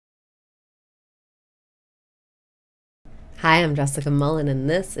Hi, I'm Jessica Mullen, and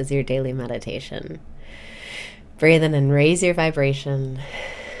this is your daily meditation. Breathe in and raise your vibration.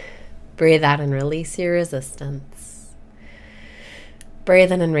 Breathe out and release your resistance.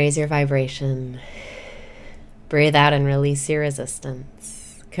 Breathe in and raise your vibration. Breathe out and release your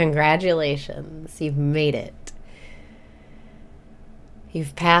resistance. Congratulations, you've made it.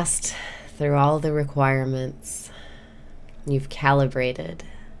 You've passed through all the requirements. You've calibrated.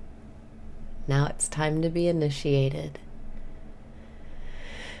 Now it's time to be initiated.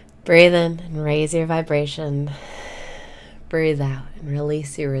 Breathe in and raise your vibration. Breathe out and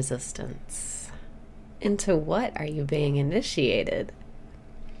release your resistance. Into what are you being initiated?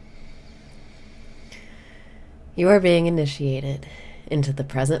 You are being initiated into the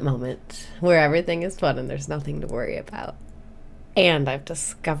present moment where everything is fun and there's nothing to worry about. And I've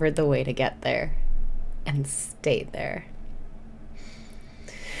discovered the way to get there and stay there.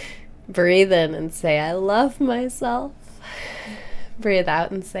 Breathe in and say, I love myself. Breathe out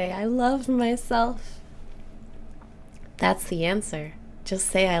and say, I love myself. That's the answer. Just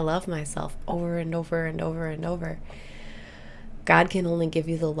say, I love myself over and over and over and over. God can only give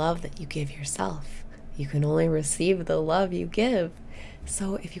you the love that you give yourself. You can only receive the love you give.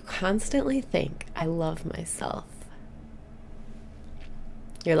 So if you constantly think, I love myself,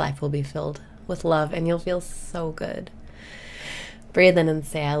 your life will be filled with love and you'll feel so good. Breathe in and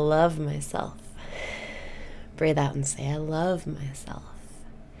say, I love myself. Breathe out and say, I love myself.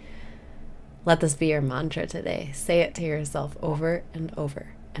 Let this be your mantra today. Say it to yourself over and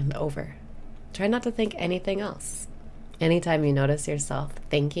over and over. Try not to think anything else. Anytime you notice yourself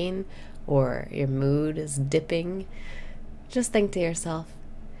thinking or your mood is dipping, just think to yourself.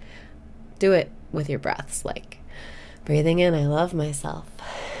 Do it with your breaths, like breathing in, I love myself.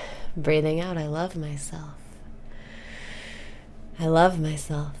 Breathing out, I love myself. I love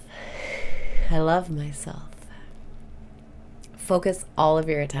myself. I love myself. Focus all of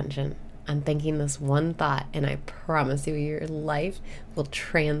your attention on thinking this one thought, and I promise you, your life will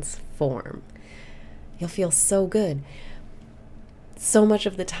transform. You'll feel so good. So much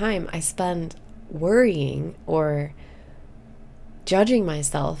of the time I spend worrying or judging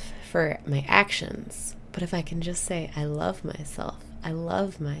myself for my actions. But if I can just say, I love myself, I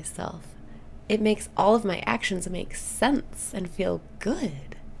love myself, it makes all of my actions make sense and feel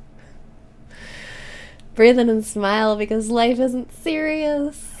good. Breathe in and smile because life isn't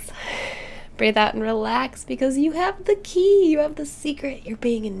serious. Breathe out and relax because you have the key, you have the secret. You're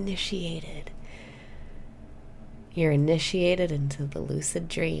being initiated. You're initiated into the lucid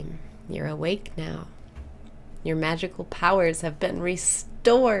dream. You're awake now. Your magical powers have been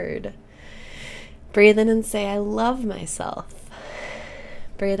restored. Breathe in and say, I love myself.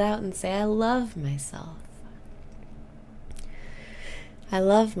 Breathe out and say, I love myself. I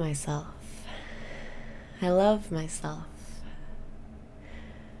love myself. I love myself.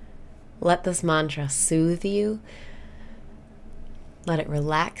 Let this mantra soothe you. Let it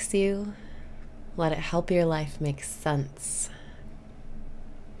relax you. Let it help your life make sense.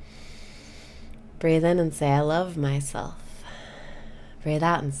 Breathe in and say, I love myself. Breathe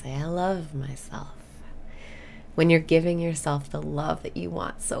out and say, I love myself. When you're giving yourself the love that you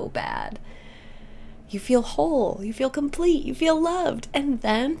want so bad, you feel whole, you feel complete, you feel loved. And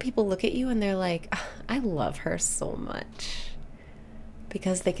then people look at you and they're like, oh, I love her so much.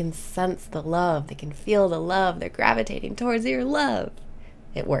 Because they can sense the love, they can feel the love, they're gravitating towards your love.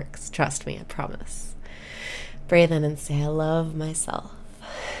 It works, trust me, I promise. Breathe in and say, I love myself.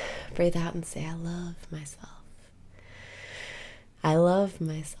 Breathe out and say, I love myself. I love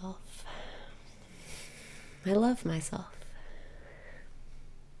myself. I love myself.